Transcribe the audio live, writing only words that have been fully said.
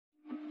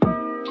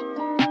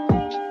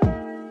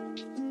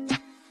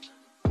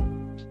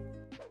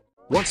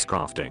What's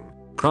crafting?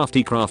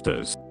 Crafty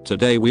crafters,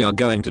 today we are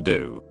going to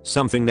do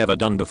something never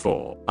done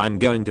before. I'm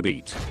going to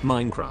beat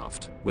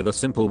Minecraft with a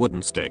simple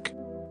wooden stick.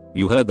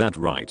 You heard that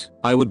right.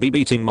 I would be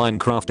beating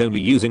Minecraft only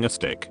using a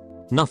stick.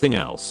 Nothing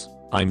else.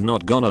 I'm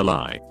not gonna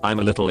lie, I'm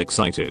a little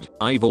excited.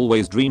 I've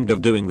always dreamed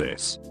of doing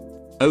this.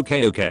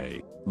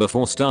 Okay.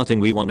 Before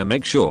starting we wanna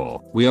make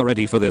sure we are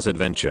ready for this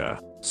adventure.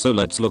 So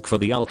let's look for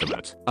the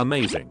ultimate,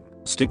 amazing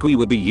stick we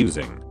would be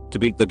using to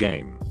beat the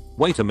game.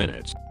 Wait a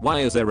minute, why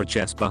is there a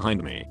chest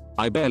behind me?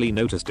 I barely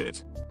noticed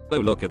it. Oh,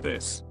 look at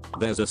this.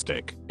 There's a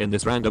stick in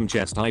this random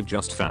chest I've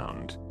just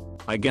found.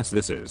 I guess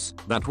this is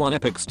that one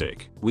epic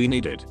stick we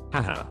needed.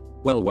 Haha.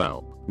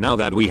 Well, now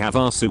that we have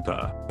our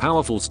super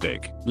powerful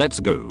stick, let's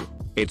go.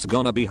 It's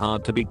gonna be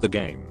hard to beat the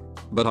game.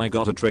 But I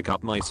got a trick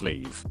up my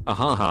sleeve.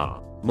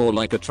 Ahaha. More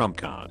like a trump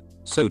card.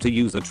 So to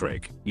use the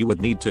trick, you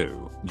would need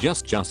to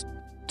just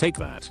take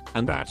that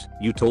and that,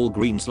 you tall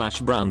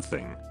green/brown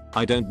thing.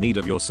 I don't need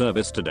of your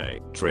service today,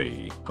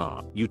 tree.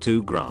 Ha, you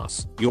too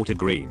grass, you're too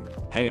green.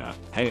 Heya,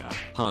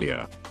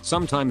 hiya.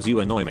 Sometimes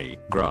you annoy me,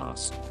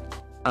 grass.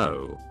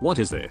 Oh, what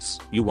is this?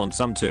 You want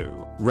some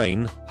too?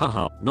 Rain?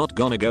 Haha, not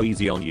gonna go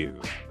easy on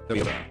you.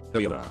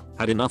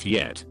 Had enough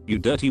yet, you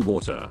dirty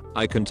water.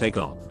 I can take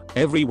on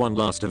every one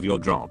last of your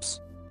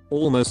drops.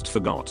 Almost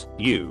forgot,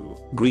 you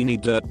greeny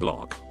dirt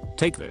block.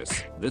 Take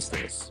this,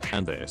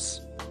 and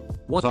this.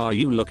 What are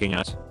you looking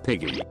at,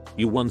 piggy?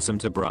 You want some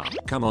to bruh?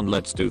 Come on,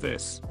 let's do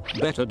this.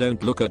 Better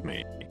don't look at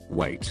me.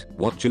 Wait,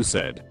 what you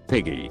said,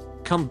 piggy?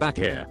 Come back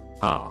here.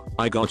 Ah,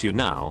 I got you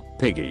now,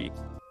 piggy.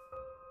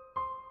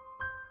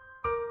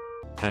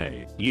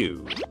 Hey,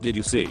 you, did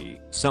you see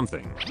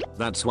something?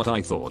 That's what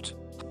I thought.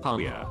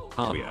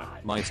 Haha,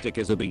 my stick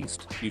is a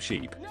beast, you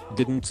sheep.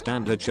 Didn't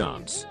stand a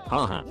chance.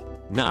 Haha.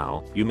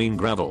 Now, you mean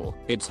gravel.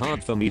 It's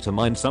hard for me to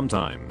mine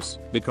sometimes,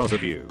 because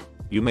of you.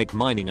 You make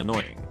mining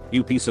annoying,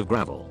 you piece of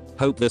gravel.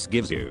 Hope this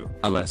gives you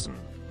a lesson.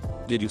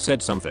 Did you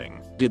said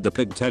something? Did the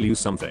pig tell you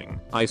something?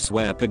 I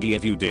swear, piggy,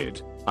 if you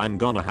did, I'm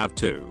gonna have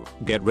to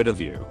get rid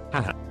of you.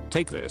 Haha.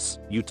 Take this,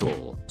 you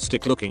tall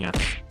stick looking ass.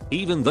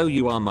 Even though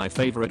you are my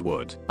favorite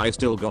wood, I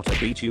still gotta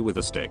beat you with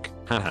a stick.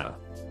 Haha.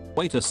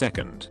 Wait a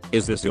second,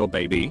 is this your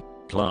baby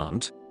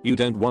plant? You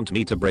don't want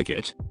me to break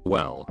it?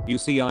 Well, you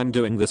see, I'm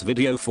doing this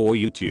video for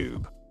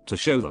YouTube to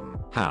show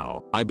them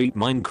how I beat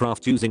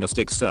Minecraft using a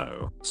stick,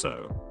 so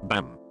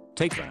bam.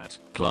 Take that,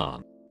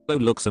 plant. Oh,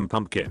 look, some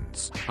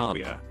pumpkins.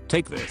 Hiya,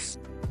 take this.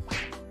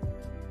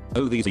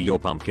 Oh, these are your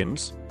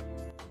pumpkins?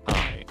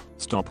 Hi,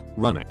 stop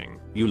running,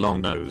 you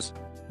long nose.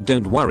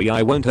 Don't worry,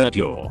 I won't hurt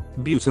your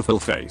beautiful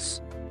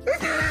face.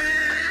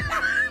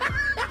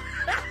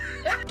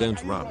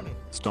 Don't run,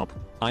 stop,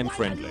 I'm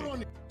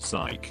friendly.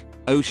 Psych.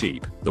 Oh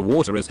sheep, the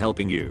water is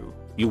helping you.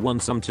 You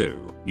want some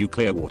too, you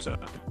clear water.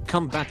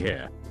 Come back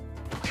here.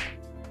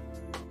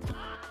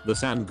 The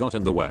sand got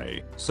in the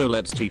way, so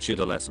let's teach it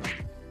a lesson.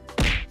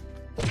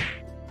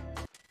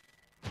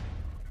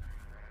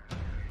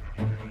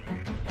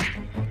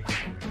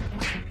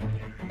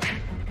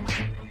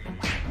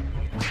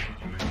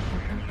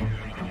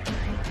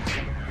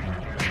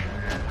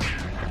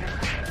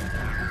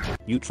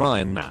 You try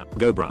and nap.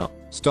 Go bruh.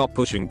 Stop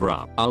pushing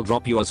bruh. I'll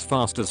drop you as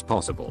fast as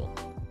possible.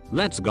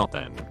 Let's go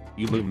then.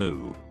 You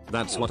moo.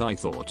 That's what I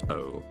thought.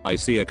 Oh, I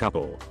see a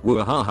couple.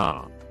 Woo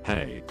haha.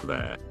 Hey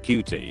there,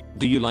 cutie.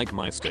 Do you like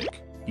my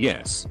stick?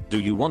 Yes.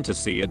 Do you want to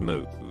see it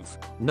move?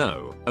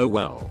 No. Oh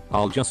well,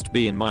 I'll just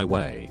be in my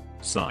way.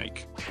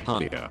 Psych.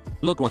 Hiya.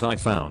 Look what I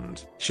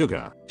found.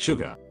 Sugar.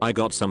 I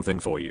got something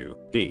for you.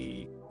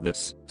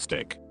 This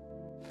stick.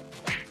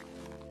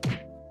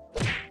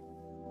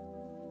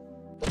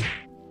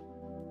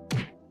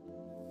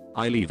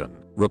 I'll even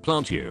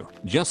replant you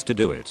just to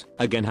do it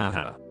again,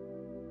 haha.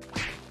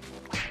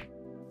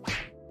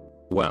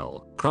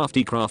 Well,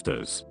 crafty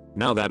crafters,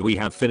 now that we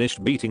have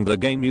finished beating the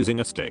game using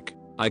a stick,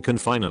 I can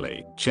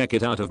finally check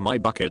it out of my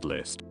bucket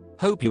list.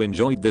 Hope you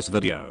enjoyed this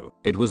video.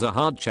 It was a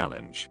hard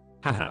challenge.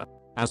 Haha.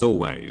 As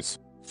always,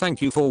 thank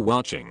you for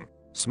watching.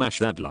 Smash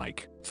that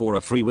like for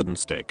a free wooden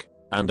stick.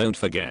 And don't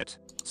forget,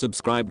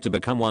 subscribe to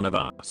become one of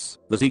us,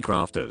 the Z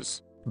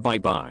Crafters. Bye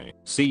bye.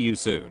 See you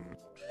soon.